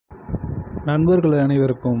நண்பர்கள்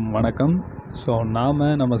அனைவருக்கும் வணக்கம். ஸோ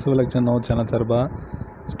நம்ம சிவில் லெக்சர் நோட் சேனல் சார்பாக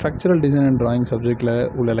ஸ்ட்ரக்சரல் டிசைன் அண்ட் ட்ராயிங் சப்ஜெக்டில்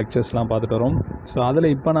உள்ள லெக்சர்ஸ்லாம் பார்த்துட்டு வரோம். ஸோ அதில்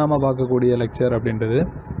இப்போ நாம் பார்க்கக்கூடிய லெக்சர் அப்படின்றது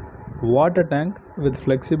water tank with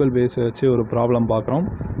flexible base வச்சு ஒரு ப்ராப்ளம் பார்க்குறோம்.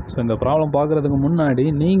 ஸோ இந்த ப்ராப்ளம் பார்க்குறதுக்கு முன்னாடி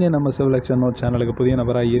நீங்கள் நம்ம சிவில் லெக்சர் நோட் சேனலுக்கு புதிய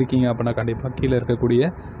நபராக இருக்கீங்க அப்படின்னா கண்டிப்பாக கீழே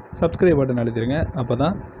இருக்கக்கூடிய சப்ஸ்கிரைப் பட்டன் அழுத்திடுங்க. அப்போ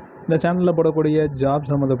தான் இந்த சேனலில் போடக்கூடிய ஜாப்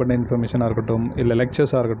சம்மந்தப்பட்ட இன்ஃபர்மேஷனாக இருக்கட்டும், இல்லை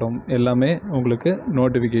லெக்சர்ஸாக இருக்கட்டும், எல்லாமே உங்களுக்கு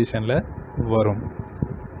நோட்டிஃபிகேஷனில் வரும்.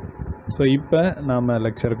 ஸோ இப்போ நாம்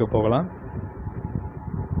லெக்சருக்கு போகலாம்.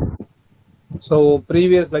 ஸோ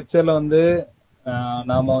ப்ரீவியஸ் லெக்சரில்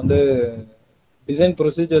நாம் டிசைன்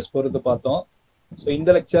ப்ரொசீஜர்ஸ் பொறுத்து பார்த்தோம். ஸோ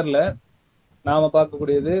இந்த லெக்சரில் நாம்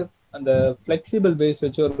பார்க்கக்கூடியது அந்த ஃப்ளெக்சிபிள் பேஸ்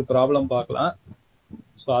வச்சு ஒரு ப்ராப்ளம் பார்க்கலாம்.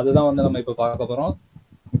 ஸோ அதுதான் நம்ம இப்போ பார்க்க போகிறோம்.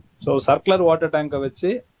 ஸோ சர்க்குலர் வாட்டர் டேங்கை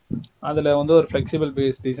வச்சு அதில் ஒரு ஃப்ளெக்சிபிள்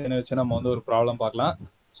பேஸ் டிசைனை வச்சு நம்ம ஒரு ப்ராப்ளம் பார்க்கலாம்.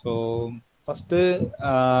 ஸோ ஃபஸ்ட்டு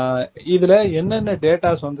இதில் என்னென்ன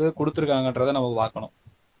டேட்டாஸ் கொடுத்துருக்காங்கன்றதை நம்ம பார்க்கணும்.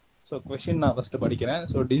 ஸோ கொஷின் நான் ஃபஸ்ட்டு படிக்கிறேன்.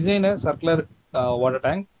 So design a circular water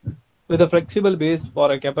tank with a flexible base for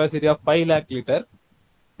a capacity of 5 lakh liter.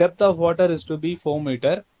 Depth of water is to be 4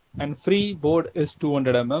 meter and free board is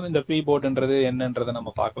 200 mm. இந்த free board என்னன்றதை நம்ம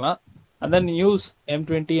பார்க்கலாம். And then use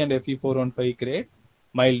M20 and Fe415 grade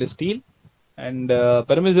mild steel and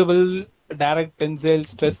permissible direct tensile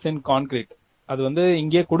stress in concrete. அது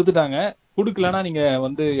இங்கே கொடுத்துட்டாங்க, கொடுக்கலன்னா நீங்க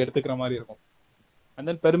எடுத்துக்கிற மாதிரி இருக்கும். And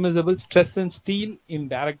then permissible stress in steel in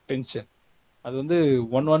direct tension. அது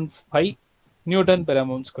 115 நியூட்டன் பெர்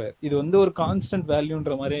mm ஸ்கொயர். இது ஒரு கான்ஸ்டன்ட்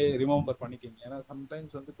வேல்யூன்ற மாதிரி ரிமெம்பர் பண்ணிக்கிங்க. ஏன்னா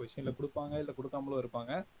சம்டைம்ஸ் கொஸ்டின்ல கொடுப்பாங்க, இல்லை கொடுக்காமலும்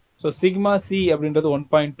இருப்பாங்க. ஸோ சிக்மா சி அப்படின்றது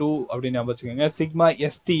 1.2 அப்படின்னு ஞாபகம் வச்சுக்கோங்க. சிக்மா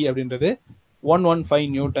எஸ்டி அப்படின்றது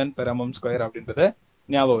 115 நியூட்டன் பெர் mm ஸ்கொயர் அப்படின்றத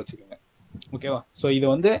ஞாபகம் வச்சுக்கோங்க. ஓகேவா? ஸோ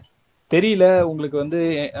இது தெரியல உங்களுக்கு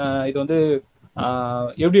இது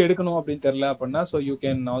எப்படி எடுக்கணும் அப்படின்னு தெரியல அப்படின்னா, ஸோ யூ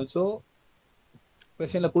கேன் ஆல்சோ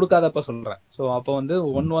கொஸ்டின்ல கொடுக்காதப்ப சொல்றேன். ஸோ அப்போ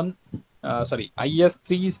IS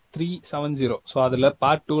 3370. ஸோ அதில்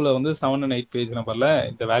பார்ட் 2ல 7 and 8 பேஜ் நம்பர்ல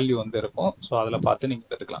இந்த வேல்யூ இருக்கும். ஸோ அதில் பார்த்து நீங்க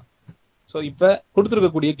எடுத்துக்கலாம். ஸோ இப்போ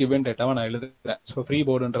கொடுத்துருக்கக்கூடிய கிவன் டேட்டாவை நான் எழுதுறேன். ஸோ ஃப்ரீ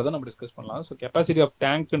போர்டுன்றதை நம்ம டிஸ்கஸ் பண்ணலாம். So capacity of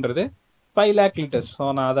டேங்க்ன்றது 5 lakh liters. So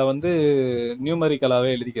நான் அதை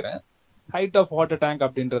நியூமரிக்கலாகவே எழுதிக்கிறேன். ஹைட் ஆஃப் வாட்டர் டேங்க்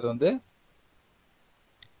அப்படின்றது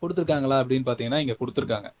கொடுத்துருக்காங்களா அப்படின்னு பார்த்தீங்கன்னா இங்கே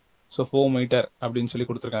கொடுத்துருக்காங்க. ஸோ 4 மீட்டர் அப்படின்னு சொல்லி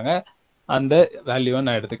கொடுத்துருக்காங்க. அந்த வேல்யூவை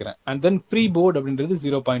நான் எடுத்துக்கிறேன். அண்ட் தென் ஃப்ரீ போர்டு அப்படின்றது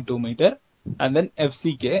 0.2 metre and then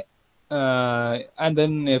FCK and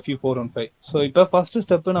then Fe415. So இப்போ ஃபர்ஸ்ட்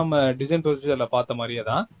ஸ்டெப்பு நம்ம டிசைன் ப்ரொசீஜரில் பார்த்த மாதிரியே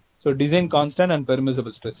தான். So design constant and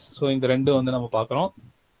permissible stress. So இந்த ரெண்டும் நம்ம பார்க்குறோம்.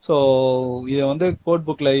 ஸோ இதை கோட்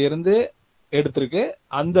புக்கில் இருந்து எடுத்திருக்கு.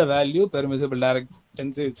 அந்த value permissible direct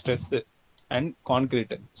tensile stress and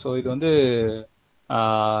concrete. So இது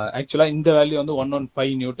ஆக்சுவலா இந்த value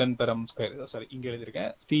 115 Newton per mm square. Sorry, இங்க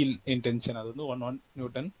எழுதியிருக்கேன் ஸ்டீல் இன்டென்ஷன். அது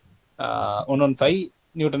 115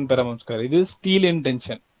 நியூட்டன் பெர் mm ஸ்கொயர். இது steel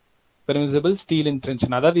intention, permissible steel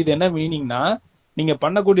intention. அதாவது இது என்ன மீனிங்னா, நீங்க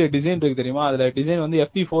பண்ணக்கூடிய டிசைன் இருக்கு தெரியுமா, அதுல டிசைன்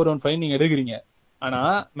Fe415 நீங்க எடுக்கிறீங்க. ஆனா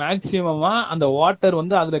மேக்சிமமா அந்த வாட்டர்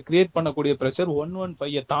அதுல கிரியேட் பண்ணக்கூடிய ப்ரெஷர்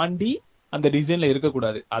 115 தாண்டி அந்த டிசைன்ல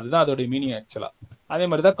இருக்கக்கூடாது. அதுதான் அதோட மீனிங் ஆக்சுவலா. அதே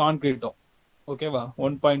மாதிரி தான் கான்கிரீட்டும். ஓகேவா?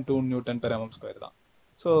 1.2 நியூட்டன் பெர் mm ஸ்கொயர் தான்.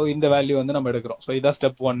 ஸோ இந்த வேல்யூ நம்ம எடுக்கிறோம். ஸோ இதான்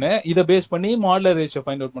ஸ்டெப் 1. இதை பேஸ் பண்ணி மாடுலர் ரேஷியோ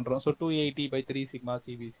ஃபைண்ட் அவுட் பண்றோம். ஸோ 280/3 சிக்மா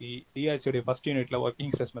சிபிசி டிஆர்சியோட ஃபர்ஸ்ட் யூனிட்ல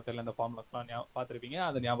ஒர்க்கிங் ஸ்ட்ரெஸ் மெத்தட்ல இந்த ஃபார்முலாஸ்லாம் பார்த்துருப்பீங்க,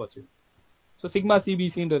 அதை ஞாபகம் வச்சுக்கோங்க. So sigma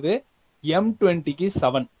சிபிசின்றது M20க்கு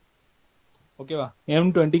 7. ஓகேவா?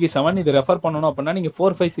 M20க்கு 7. இது ரெஃபர் பண்ணணும் அப்படின்னா நீங்க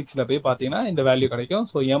 456ல போய் பார்த்தீங்கன்னா இந்த வேல்யூ கிடைக்கும்.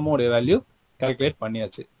 ஸோ எம்மோட வேல்யூ கால்குலேட்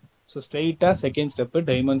பண்ணியாச்சு. ஸோ ஸ்ட்ரெயிட்டா second step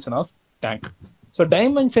dimension of tank. So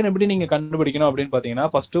dimension எப்படி நீங்க கண்டுபிடிக்கணும் அப்படின்னு பார்த்தீங்கன்னா,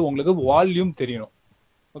 ஃபர்ஸ்ட் உங்களுக்கு வால்யூம் தெரியணும்.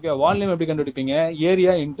 ஓகே, வால்யூம் எப்படி கண்டுபிடிப்பீங்க?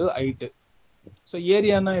 Area into height. ஸோ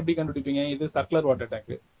ஏரியானா எப்படி கண்டுபிடிப்பீங்க? இது சர்க்குலர் வாட்டர்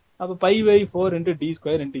டேங்க். அப்போ π/4 × d² ×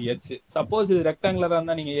 h. சப்போஸ் இது ரெக்டாங்குலரா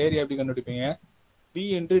இருந்தா நீங்க ஏரியா எப்படி கண்டுபிடிப்பீங்க? b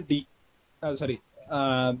 × d, sorry,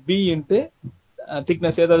 b ×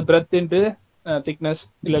 thickness, ஏதாவது பிரெத் × திக்னஸ்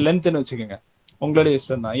இல்ல லென்த்னு வச்சுக்கோங்க. உங்களுடைய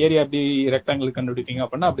இஷ்டம் தான். ஏரியா எப்படி ரெக்டாங்கிள் கண்டுபிடிப்பீங்க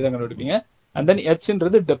அப்படின்னா அப்படிதான் கண்டுபிடிப்பீங்க. And then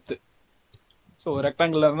ஹெச்ன்றது depth. ஸோ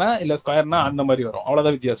ரெக்டாங்குலர்னா இல்ல ஸ்கொயர்னா அந்த மாதிரி வரும்.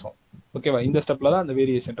 அவ்வளவுதான் வித்தியாசம். ஓகேவா? இந்த ஸ்டெப்ல தான் அந்த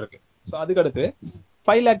வேரியேஷன் இருக்கு. ஸோ அதுக்கு அடுத்து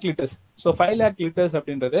 5 lakh liters. So 5 lakh liters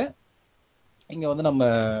அப்படின்றது இங்க நம்ம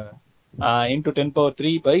இன்டூ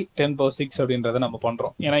 10⁻3/10⁻6 அப்படின்றத நம்ம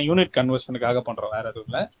பண்றோம். ஏன்னா யூனிட் கன்வர்ஷனுக்காக பண்றோம், வேற எதுவும்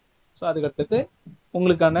இல்லை. ஸோ அதுக்கு அடுத்து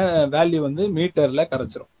உங்களுக்கான வேல்யூ மீட்டர்ல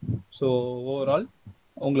கிடைச்சிரும். ஸோ ஓவரால்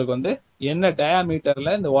உங்களுக்கு என்ன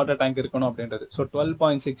டயாமீட்டர்ல இந்த வாட்டர் டேங்க் இருக்கணும் அப்படின்றது. ஸோ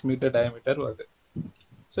 12.6 மீட்டர் டயாமீட்டர் வருது.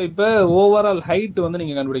 ஸோ இப்போ ஓவரால் ஹைட்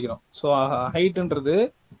நீங்க கண்டுபிடிக்கணும். ஸோ ஹைட்ன்றது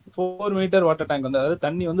 4 மீட்டர் வாட்டர் டேங்க் அதாவது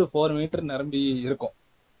தண்ணி 4 மீட்டர் நிரம்பி இருக்கும்.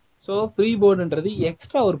 ஸோ ஃப்ரீ போர்டுன்றது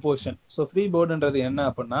எக்ஸ்ட்ரா ஒரு போர்ஷன். ஸோ ஃப்ரீ போர்டுன்றது என்ன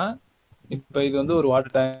அப்படின்னா, இப்போ இது வந்து ஒரு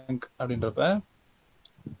வாட்டர் டேங்க் அப்படின்றப்ப,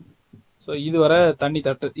 ஸோ இது வர தண்ணி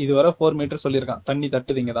தட்டு, இது வர 4 மீட்டர் சொல்லியிருக்கான், தண்ணி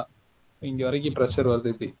தட்டுது இங்கே தான், இங்கே வரைக்கும் ப்ரெஷர்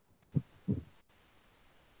வருது இப்படி.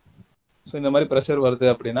 ஸோ இந்த மாதிரி ப்ரெஷர் வருது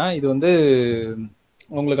அப்படின்னா இது வந்து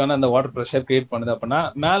உங்களுக்கான அந்த வாட்டர் ப்ரெஷர் கிரியேட் பண்ணுது அப்படின்னா,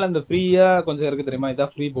 மேலே அந்த ஃப்ரீயாக கொஞ்சம் இருக்குது தெரியுமா,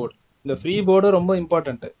 இதான் ஃப்ரீ போர்டு. இந்த ஃப்ரீ போர்டு ரொம்ப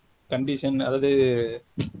இம்பார்ட்டன்ட் கண்டிஷன். அதாவது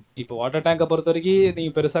இப்போ வாட்டர் டேங்கை பொறுத்த வரைக்கும்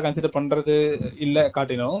நீங்கள் பெருசாக கன்சிடர் பண்ணுறது இல்லை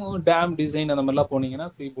காட்டிலும், டேம் டிசைன் அந்த மாதிரிலாம் போனீங்கன்னா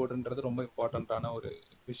ஃப்ரீ போர்டுன்றது ரொம்ப இம்பார்ட்டண்ட்டான ஒரு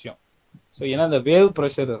விஷயம். ஸோ ஏன்னா அந்த வேவ்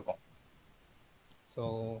ப்ரெஷர் இருக்கும். ஸோ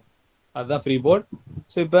அதுதான் ஃப்ரீ போர்ட்.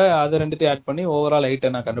 ஸோ இப்போ அதை ரெண்டுத்தையும் ஆட் பண்ணி ஓவரால் ஹைட்டை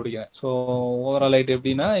நான் கண்டுபிடிக்கிறேன். ஸோ ஓவரால் ஹைட்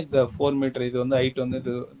எப்படின்னா, இந்த 4 மீட்டர், இது வந்து ஹைட் வந்து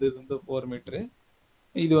இது வந்து 4 மீட்டரு,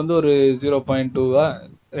 இது வந்து ஒரு 0.2வா,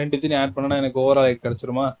 ரெண்டுத்தையும் ஆட் பண்ணனா எனக்கு ஓவரால் ஹைட்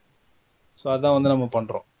கிடைச்சிருமா? ஸோ அதான் வந்து நம்ம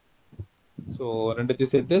பண்ணுறோம். ஸோ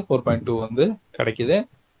ரெண்டுத்தையும் சேர்த்து 4.2 வந்து கிடைக்குது.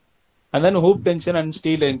 And then hoop tension and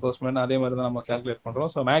Steeles reinforcement அதே மாதிரி தான் நம்ம கால்குலேட் பண்ணுறோம்.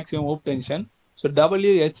 So maximum hoop tension, so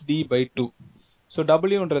WHD/2. So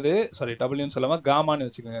டபிள்யூன்றது, sorry டபிள்யூன்னு சொல்லாமல் காமான்னு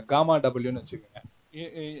வச்சுக்கோங்க, காமா டபிள்யூன்னு வச்சுக்கோங்க,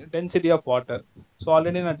 density of water. So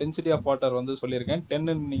already நான் டென்சிட்டி ஆஃப் வாட்டர் வந்து சொல்லியிருக்கேன்,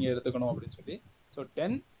 10 நீங்கள் எடுத்துக்கணும் அப்படின்னு சொல்லி. So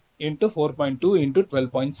 10 into 4.2 into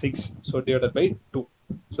 12.6, so divided by 2.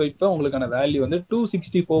 So இப்போ உங்களுக்கான வேல்யூ வந்து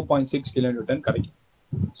 264.6 கிலோநியூட்டன் கிடைக்கும்.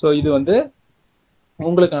 ஸோ இது வந்து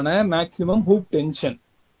உங்களுக்கான மேக்ஸிமம் ஹூப் டென்ஷன்.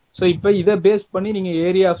 ஸோ இப்போ இதை பேஸ் பண்ணி நீங்கள்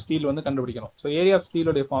ஏரியா ஆஃப் ஸ்டீல் வந்து கண்டுபிடிக்கணும். So area of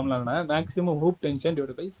ஸ்டீலோடைய ஃபார்முலானா maximum hoop tension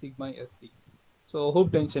divide pi sigma ST. So hoop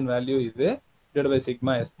tension value இது divide pi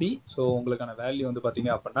sigma ST. So உங்களுக்கான வேல்யூ வந்து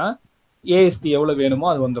பார்த்தீங்க அப்படின்னா ஏஎஸ்டி எவ்வளோ வேணுமோ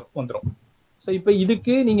அது வந்துடும். ஸோ இப்போ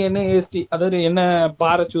இதுக்கு நீங்கள் என்ன ஏஎஸ்டி, அதாவது என்ன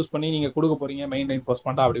பாரை சூஸ் பண்ணி நீங்கள் கொடுக்க போறீங்க மெயின்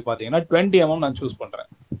ரெயின்ஃபோர்ஸ்மெண்ட்டாக அப்படி பார்த்தீங்கன்னா 20 mm நான் சூஸ் பண்ணுறேன்.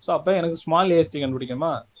 ஸோ அப்போ எனக்கு small AST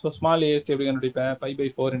கண்டுபிடிக்கணுமா? So small AST எப்படி கண்டுபிடிப்பேன்?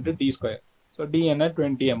 π/4 into D square. So D என்ன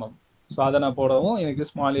 20 mm. ஸோ அதை நான் போடவும் எனக்கு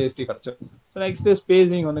ஸ்மால் ஏஎஸ்டி கிடச்சிடும். ஸோ நெக்ஸ்ட்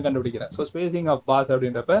ஸ்பேசிங் வந்து கண்டுபிடிக்கிறேன். ஸோ ஸ்பேசிங் ஆஃப் பாஸ்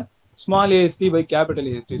அப்படின்றப்ப small AST by capital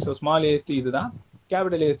AST. So small AST இதுதான்,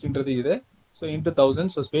 கேபிட்டல் ஏஎஸ்டின்றது இது. So into 1000.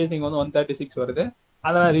 ஸோ ஸ்பேசிங் வந்து 136 வருது.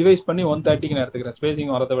 அதை நான் ரிவைஸ் பண்ணி 130க்கு நான் எடுத்துக்கிறேன்,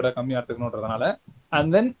 ஸ்பேசிங் வரதை விட கம்மியாக எடுத்துக்கணுன்றதுனால. அண்ட்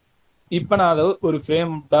தென் இப்போ நான் அதை ஒரு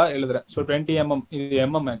ஃப்ரேம்டாக எழுதுறேன். ஸோ 20 mm, இது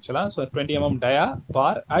mm ஆக்சுவலாக. So 20 mm டயா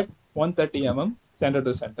bar at 130 mm centre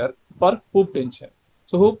to centre for hoop tension.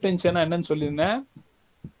 So hoop tension என்னன்னு சொல்லியிருந்தேன்.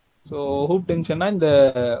 ஸோ ஹூப் டென்ஷன்னா இந்த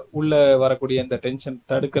உள்ள வரக்கூடிய இந்த டென்ஷன்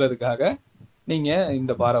தடுக்கிறதுக்காக நீங்க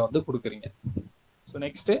இந்த பாரை வந்து கொடுக்குறீங்க. So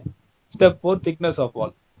next step 4, thickness of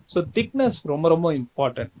wall. So thickness ரொம்ப ரொம்ப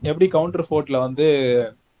இம்பார்ட்டன்ட். எப்படி கவுண்டர் ஃபோர்ட்ல வந்து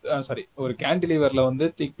சாரி ஒரு கேன்டிலீவர்ல வந்து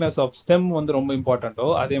திக்னஸ் ஆஃப் ஸ்டெம் வந்து ரொம்ப இம்பார்ட்டன்ட்டோ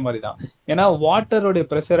அதே மாதிரி தான். ஏன்னா வாட்டருடைய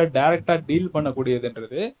ப்ரெஷரை டைரக்டா டீல்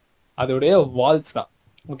பண்ணக்கூடியதுன்றது அதோடைய வால்ஸ் தான்.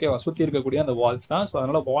 ஓகேவா, சுற்றி இருக்கக்கூடிய அந்த வால்ஸ் தான். ஸோ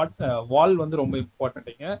அதனால வால் வந்து ரொம்ப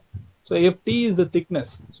இம்பார்ட்டன்ட்டுங்க. So FT is the thickness,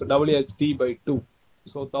 so WHD/2.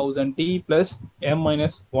 So 1000T plus M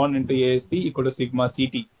minus 1 into AST equal to sigma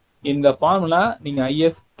CT. இந்த ஃபார்முலா நீங்க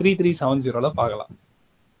IS 3370ல பார்க்கலாம்.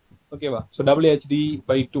 ஓகேவா, ஸோ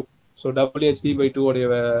WHD/2. ஸோ WHD/2 உடைய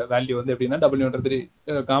வேல்யூ வந்து எப்படின்னா, Wன்றது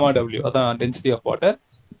காமா W, அதான் density of water,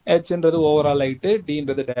 Hன்றது overall height,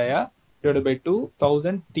 Dன்றது டயா divided by 2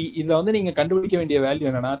 1000T. இதில் வந்து நீங்க கண்டுபிடிக்க வேண்டிய வேல்யூ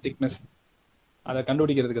என்னன்னா திக்னஸ். அதை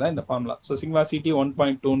கண்டுபிடிக்கிறதுக்கு தான் இந்த ஃபார்முலா. ஸோ சிக்மா சிடி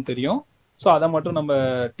 1.2ன்னு தெரியும். ஸோ அதை மட்டும் நம்ம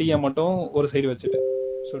டீயை மட்டும் ஒரு சைடு வச்சுட்டு,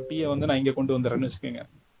 ஸோ டீயை வந்து நான் இங்கே கொண்டு வந்துடுறேன்னு வச்சுக்கோங்க,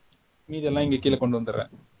 மீதெல்லாம் இங்கே கீழே கொண்டு வந்துடுறேன்.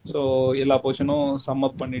 ஸோ எல்லா போர்ஷனும் சம்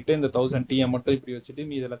அப் பண்ணிட்டு இந்த 1000 டீயை மட்டும் இப்படி வச்சுட்டு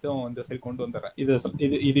மீது எல்லாத்தையும் இந்த சைடு கொண்டு வந்துடுறேன்.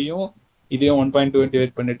 இதையும் 1.2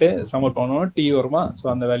 டிவைட் பண்ணிட்டு சம் அப் பண்ணணும், டி வருமா? ஸோ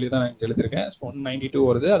அந்த வேல்யூ தான் நான் இங்கே எழுதிருக்கேன். ஸோ 192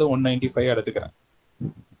 வருது, அது 195 எடுத்துக்கிறேன்.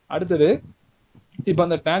 அடுத்தது இப்போ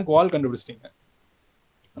அந்த டேங்க் வால் கண்டுபிடிச்சிட்டிங்க,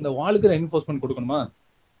 அந்த வாலுக்கு ரெயின்ஃபோர்ஸ்மெண்ட் கொடுக்கணுமா?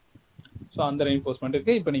 ஸோ அந்த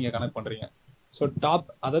ரெயின்ஃபோர்ஸ்மெண்ட்டுக்கு இப்போ நீங்கள் கனெக்ட் பண்ணுறீங்க. ஸோ டாப்,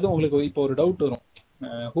 அதாவது உங்களுக்கு இப்போ ஒரு டவுட் வரும்,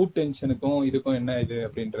 ஹூப் டென்ஷனுக்கும் இதுக்கும் என்ன இது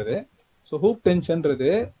அப்படின்றது. ஸோ ஹூப் டென்ஷன்றது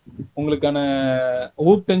உங்களுக்கான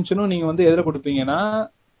ஹூப் டென்ஷனும் நீங்கள் வந்து எதில் கொடுப்பீங்கன்னா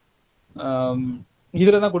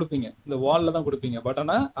இதில் தான் கொடுப்பீங்க, இந்த வாலில் தான் கொடுப்பீங்க. பட்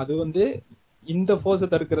ஆனால் அது வந்து இந்த ஃபோர்ஸை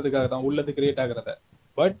தடுக்கிறதுக்காக தான் உள்ளது கிரியேட் ஆகிறத.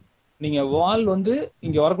 பட் நீங்கள் வால் வந்து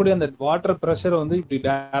இங்கே வரக்கூடிய அந்த வாட்டர் ப்ரெஷரை வந்து இப்படி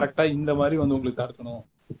டைரக்டா இந்த மாதிரி வந்து உங்களுக்கு தடுக்கணும்,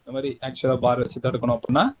 இந்த மாதிரி ஆக்சுவலா பார் வச்சு தடுக்கணும்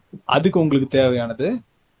அப்படின்னா அதுக்கு உங்களுக்கு தேவையானது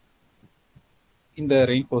இந்த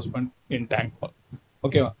ரெயின்ஃபோர்ஸ்மெண்ட் இன் டேங்க் வால்.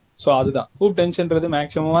 ஓகேவா, ஸோ அதுதான் ஹூப் டென்ஷன்றது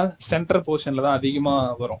மேக்ஸிமமா சென்டர் போர்ஷன்ல தான் அதிகமா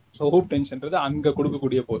வரும். ஸோ ஹூப் டென்ஷன்றது அங்க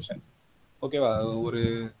கொடுக்கக்கூடிய போர்ஷன். ஓகேவா, ஒரு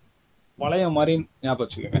வளையம் மாதிரி ஞாபகம்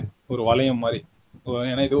வச்சுக்கோங்க, ஒரு வளையம் மாதிரி.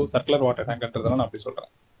 ஏன்னா இது சர்க்குலர் வாட்டர் டேங்க்ன்றதால நான் அப்படி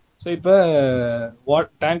சொல்றேன். ஸோ இப்போ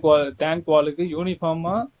டேங்க் வாலுக்கு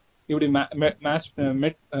யூனிஃபார்மா இப்படி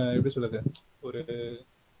எப்படி சொல்றது, ஒரு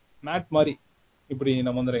மேட் மாதிரி இப்படி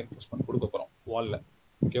நம்ம வந்து ரெயின்ஃபோர்ஸ்மெண்ட் கொடுக்க போறோம் வால்ல.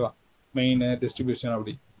 ஓகேவா, மெயின் டிஸ்ட்ரிபியூஷன்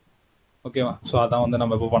அப்படி. ஓகேவா? ஸோ அதான் வந்து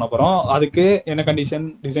நம்ம இப்போ பண்ண போகிறோம். அதுக்கு என்ன கண்டிஷன்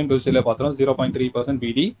டிசைன் ப்ரொசீஜரில் பார்த்தோம் 0.3%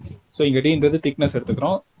 பிடி. ஸோ இங்கே டின்றது திக்னஸ்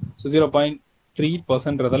எடுத்துக்கிறோம். So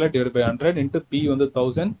 0.3%றதால divide by 100 into B வந்து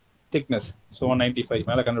 1000 திக்னஸ். ஸோ 195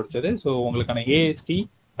 மேலே கண்டுபிடிச்சது. ஸோ உங்களுக்கான ஏஎஸ்டி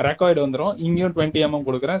ரெக்கார்டு வந்துடும். இங்கேயும் 20 mm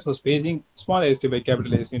கொடுக்குறேன். So spacing small AST by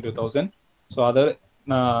capital AST into 1000. So அதை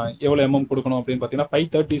நான் எவ்வளோ எம்எம் கொடுக்கணும் அப்படின்னு பார்த்தீங்கன்னா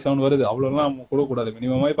 537 வருது. அவ்வளோலாம் நம்ம கொடுக்கக்கூடாது.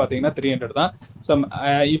 மினிமமே பார்த்தீங்கன்னா 300 தான். ஸோ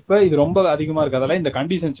இப்போ இது ரொம்ப அதிகமாக இருக்கிறதால இந்த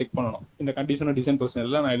கண்டிஷன் செக் பண்ணணும். இந்த கண்டிஷனை டிசைன்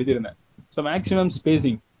ப்ரொசீஜரில் நான் எழுதியிருந்தேன். So maximum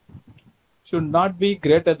spacing should not be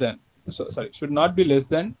greater than should not be less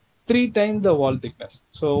than 3 times the wall thickness.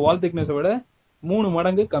 So வால் திக்னஸை விட 3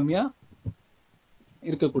 மடங்கு கம்மியாக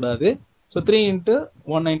இருக்கக்கூடாது. ஸோ 3 இன்ட்டு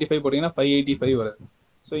 195 போட்டிங்கன்னா 585 வருது.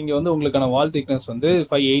 ஸோ இங்கே வந்து உங்களுக்கான வால் திக்னஸ் வந்து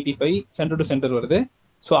 585 சென்டர் டு சென்டர் வருது.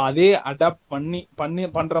 ஸோ அதே அடாப்ட்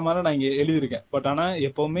பண்ணுற மாதிரி நான் இங்கே எழுதியிருக்கேன். பட் ஆனால்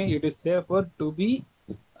எப்போவுமே it is safer to be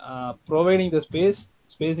providing the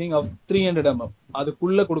spacing of 300 mm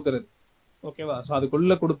அதுக்குள்ளே கொடுக்கறது. ஓகேவா? ஸோ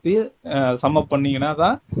அதுக்குள்ளே கொடுத்து சம்மப் பண்ணிங்கன்னா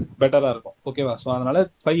தான் பெட்டராக இருக்கும். ஓகேவா? ஸோ அதனால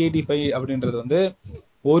 585 அப்படின்றது வந்து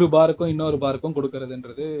ஒரு பாருக்கும் இன்னொரு பாருக்கும்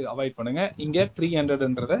கொடுக்கறதுன்றது அவாய்ட் பண்ணுங்க. இங்கே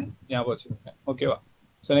 300ன்றதை ஞாபகம் வச்சுக்கோங்க. ஓகேவா?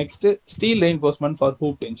 So next steel reinforcement for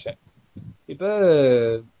hoop tension. இப்போ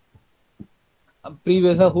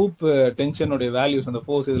ப்ரீவியஸாக ஹூப் டென்ஷனுடைய வேல்யூஸ் அந்த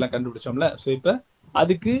ஃபோர்ஸ் இதெல்லாம் கண்டுபிடிச்சோம்ல. ஸோ இப்போ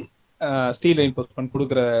அதுக்கு ஸ்டீல் ரெயின்ஃபோர்ஸ்மெண்ட்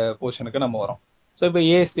கொடுக்குற போர்ஷனுக்கு நம்ம வரோம். ஸோ இப்போ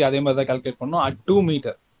ஏஎஸ்டி அதே மாதிரி தான் கால்குலேட் பண்ணோம் அட் 2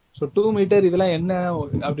 மீட்டர். ஸோ 2 மீட்டர் இதெல்லாம் என்ன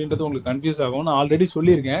அப்படின்றது உங்களுக்கு கன்ஃபியூஸ் ஆகும். நான் ஆல்ரெடி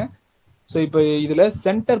சொல்லியிருக்கேன். ஸோ இப்போ இதில்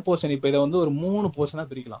சென்டர் போர்ஷன் இப்போ இதை வந்து ஒரு 3 போர்ஷனாக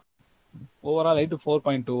பிரிக்கலாம். ஓவரால் ஹைட்டு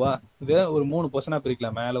 4.2வா இதை ஒரு 3 போர்ஷனாக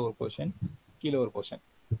பிரிக்கலாம். மேலே ஒரு போர்ஷன், கீழே ஒரு போர்ஷன்.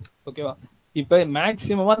 ஓகேவா? இப்போ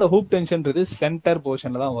மேக்ஸிமமாக அந்த ஹூப் டென்ஷன்றது சென்டர்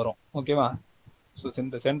போர்ஷனில் தான் வரும். ஓகேவா? ஸோ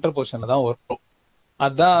இந்த சென்டர் போர்ஷனில் தான் வரும்.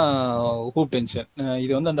 அதுதான் ஹூப் டென்ஷன்.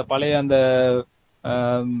 இது வந்து அந்த பழைய அந்த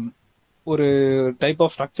ஒரு டைப்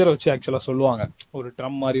ஆஃப் ஸ்ட்ரக்சரை வச்சு ஆக்சுவலாக சொல்லுவாங்க. ஒரு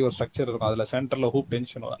ட்ரம் மாதிரி ஒரு ஸ்ட்ரக்சர் இருக்கும். அதில் சென்டரில் ஹூப்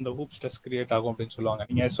டென்ஷன் அந்த ஹூப் ஸ்ட்ரெஸ் கிரியேட் ஆகும் அப்படின்னு சொல்லுவாங்க.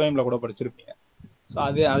 நீங்கள் எஸ்ஓஎம்ல கூட படிச்சிருப்பீங்க. ஸோ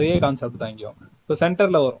அதே கான்செப்ட் தான் இங்கேயும். ஸோ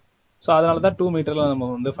சென்டரில் வரும். ஸோ அதனால தான் 2 மீட்டரில்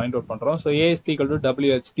நம்ம வந்து ஃபைண்ட் அவுட் பண்ணுறோம். So AST equal to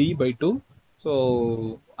WHD/2. So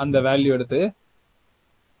அந்த வேல்யூ எடுத்து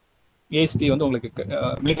ஏஎஸ்டி வந்து உங்களுக்கு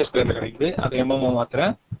மீட்டர் ஸ்கொயரில் கிடைக்குது. அது எம்எம்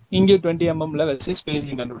மாத்திரேன். இங்கே 20 mmல வச்சு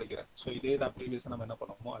ஸ்பேசிங் கண்டுபிடிக்கிறேன். ஸோ இதே தான் ப்ரீவியஸாக நம்ம என்ன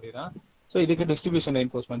பண்ணுவோமோ அதே தான். ஸோ இதுக்கு டிஸ்ட்ரிபியூஷன்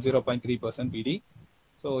ரெயின்ஃபோர்ஸ்மெண்ட் 0.3% பிடி.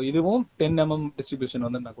 ஸோ இதுவும் 10 mm டிஸ்ட்ரிபியூஷன்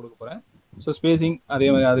வந்து நான் கொடுக்க போகிறேன். ஸோ ஸ்பேசிங் அதே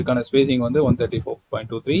மாதிரி அதுக்கான ஸ்பேசிங் வந்து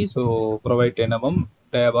 134.23. So provide 10 mm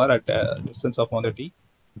டயபார் at distance of 130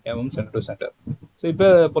 mm centre to centre. So இப்போ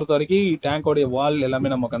பொறுத்த வரைக்கும் டேங்கோடைய வால்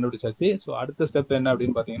எல்லாமே நம்ம கண்டுபிடிச்சாச்சு. ஸோ அடுத்த ஸ்டெப் என்ன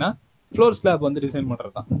அப்படின்னு பார்த்தீங்கன்னா ஃப்ளோர் ஸ்லாப் வந்து டிசைன்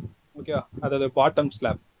பண்ணுறது தான். ஓகேவா? அதாவது பாட்டம்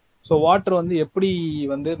ஸ்லாப். ஸோ வாட்டர் வந்து எப்படி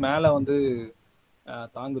வந்து மேலே வந்து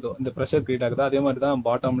தாங்குதோ இந்த ப்ரெஷர் கிரியேட் ஆகுதோ அதே மாதிரி தான்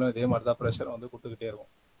பாட்டம்லையும் இதே மாதிரி தான் ப்ரெஷரை வந்து கொடுத்துக்கிட்டே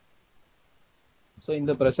இருக்கும். ஸோ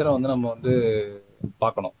இந்த ப்ரெஷரை வந்து நம்ம வந்து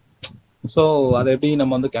பார்க்கணும். ஸோ அதை எப்படி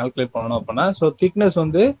நம்ம வந்து கால்குலேட் பண்ணணும் அப்படின்னா ஸோ திக்னஸ்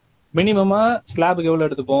வந்து மினிமமாக ஸ்லாபுக்கு எவ்வளோ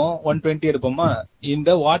எடுத்துப்போம்? 120 எடுப்போமா? இந்த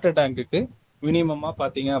வாட்டர் டேங்குக்கு மினிமமாக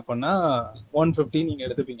பார்த்தீங்க அப்படின்னா 150 நீங்கள்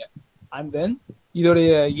எடுத்துப்பீங்க. அண்ட் தென்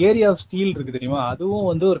இதோடைய ஏரியா ஆஃப் ஸ்டீல் இருக்கு தெரியுமா? அதுவும்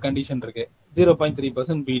வந்து ஒரு கண்டிஷன் இருக்கு.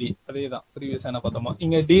 0.3% பிடி. அதே தான் ப்ரீவியஸ் என்ன பார்த்தோமா?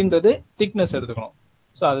 இங்கே டின்றது திக்னஸ் எடுத்துக்கணும்.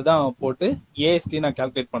 ஸோ அதுதான் போட்டு ஏஎஸ்டி நான்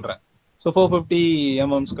கால்குலேட் பண்ணுறேன். ஸோ 450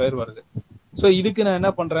 mm² வருது. ஸோ இதுக்கு நான்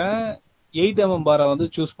என்ன பண்ணுறேன்? 8 mm பாரை வந்து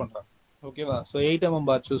சூஸ் பண்ணுறேன். ஓகேவா? ஸோ 8 mm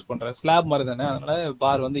பார் சூஸ் பண்ணுறேன். ஸ்லாப் மாதிரி தானே, அதனால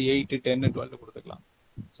பார் வந்து 8, 10, 12 கொடுத்துக்கலாம்.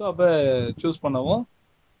 ஸோ அப்போ சூஸ் பண்ணவும்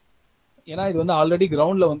ஏன்னா இது வந்து ஆல்ரெடி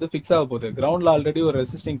கிரவுண்ட்ல வந்து ஃபிக்ஸ் ஆக போகுது. கிரவுண்ட்ல ஆல்ரெடி ஒரு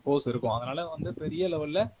ரெசிஸ்டிங் ஃபோர்ஸ் இருக்கும். அதனால வந்து பெரிய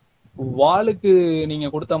லெவல்ல வாலுக்கு நீங்க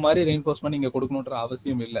கொடுத்த மாதிரி ரெயின்ஃபோர்ஸ்மெண்ட் நீங்க கொடுக்கணுன்ற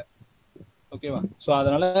அவசியம் இல்லை. ஓகேவா? ஸோ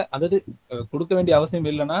அதனால அதாவது கொடுக்க வேண்டிய அவசியம்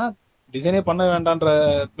இல்லைன்னா டிசைனே பண்ண வேண்டான்ற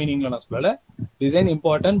மீனிங்ல நான் சொல்லலை. டிசைன்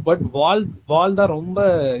இம்பார்ட்டன்ட், பட் வால் தான் ரொம்ப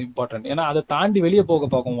இம்பார்ட்டன்ட். ஏன்னா அதை தாண்டி வெளியே போக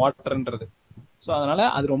பார்க்கும் வாட்டர்ன்றது. ஸோ அதனால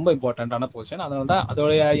அது ரொம்ப இம்பார்ட்டன்டான பொசிஷன். அதனால தான்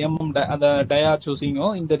அதோடைய அந்த டயா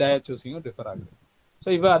சூஸிங்கும் இந்த டயா சூஸிங்கும் டிஃபர் ஆகுது. ஸோ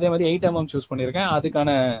இப்போ அதே மாதிரி 8 mm சூஸ் பண்ணியிருக்கேன். அதுக்கான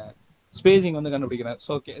ஸ்பேசிங் வந்து கண்டுபிடிக்கிறேன்.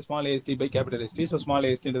 So small AST by capital ST. So small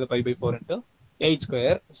ஏஎஸ்டின்றது 5/4 ×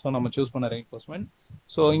 8². So நம்ம சூஸ் பண்ண ரெயின்ஃபோர்ஸ்மெண்ட்.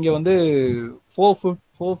 ஸோ இங்கே வந்து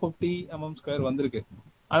 450 mm² வந்திருக்கு.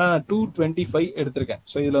 ஆனால் நான் 225 எடுத்திருக்கேன்.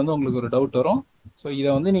 ஸோ இதில் வந்து உங்களுக்கு ஒரு டவுட் வரும். ஸோ இதை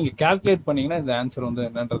வந்து நீங்கள் கால்குலேட் பண்ணீங்கன்னா இந்த ஆன்சர் வந்து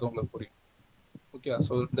என்னன்றது உங்களுக்கு புரியும். ஓகேவா?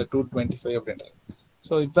 ஸோ இந்த 225 அப்படின்றது.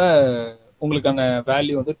 ஸோ இப்போ உங்களுக்கான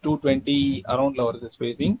வேல்யூ வந்து 220 அரௌண்டில் வருது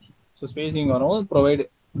ஸ்பேசிங். ஸோ ஸ்பேசிங் வரும் provide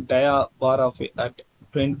டயா bar of at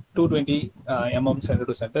 220 mm centre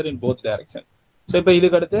to centre in both direction. So இப்போ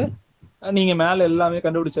இதுக்கு அடுத்து நீங்கள் மேலே எல்லாமே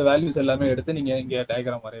கண்டுபிடிச்ச வேல்யூஸ் எல்லாமே எடுத்து நீங்கள் இங்கே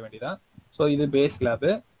டயக்ராம் வரைய வேண்டியதான். ஸோ இது பேஸ்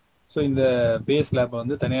ஸ்லாப்பு. ஸோ இந்த பேஸ் ஸ்லாப்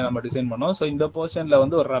வந்து தனியாக நம்ம டிசைன் பண்ணோம். ஸோ இந்த போர்ஷனில்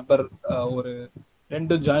வந்து ஒரு ரப்பர் ஒரு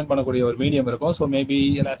ரெண்டும் ஜாயின் பண்ணக்கூடிய ஒரு மீடியம் இருக்கும். ஸோ மேபி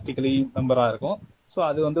எலாஸ்டிக்கலி மெம்பராக இருக்கும். ஸோ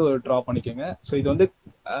அது வந்து ஒரு ட்ரா பண்ணிக்கோங்க. ஸோ இது வந்து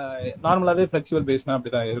நார்மலாகவே ஃப்ளெக்சிபிள் பேஸ்னா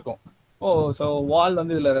அப்படி தான் இருக்கும். ஸோ வால்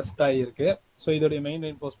வந்து இதில் ரெஸ்ட் ஆகியிருக்கு. ஸோ இதோடைய மெயின்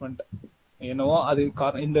என்ஃபோர்ஸ்மெண்ட் என்னவோ அது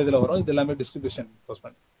இந்த இதில் வரும். இது எல்லாமே distribution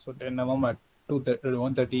enforcement. So 10 mm at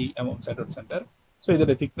 130 mm centre. So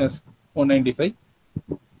இதோட thickness 195.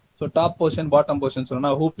 So top portion bottom portion சொன்னா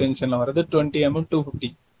ஹூப் டென்ஷன்ல வர்றது 20 mm 250.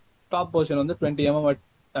 டாப் போர்ஷன் வந்து 20 mm at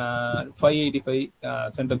 585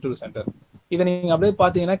 centre to centre. இதை நீங்க அப்படியே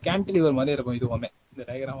பாத்தீங்கன்னா கேன்டிலிவர் மாதிரி இருக்கும் இதுவுமே இந்த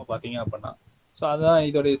டயக்ராம பாத்தீங்க அப்படின்னா. ஸோ அதான்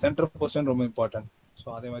இதோடைய சென்டர் போர்ஷன் ரொம்ப இம்பார்ட்டன்ட். ஸோ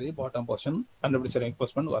அதே மாதிரி பாட்டம் போர்ஷன் கண்டுபிடிச்ச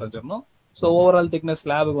என்ஃபோர்ஸ்மெண்ட் வரைஞ்சிடணும். ஸோ ஓவரால் திக்னஸ்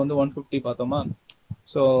ஸ்லாபுக்கு வந்து 150 பார்த்தோமா.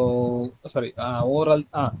 So sorry overall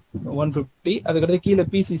 150. அதுக்கடுத்து கீழே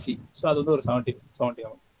பிசிசி. ஸோ அது வந்து ஒரு 70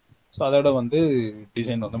 mm. ஸோ அதோட வந்து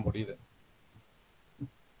டிசைன் வந்து முடியுது.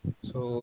 ஸோ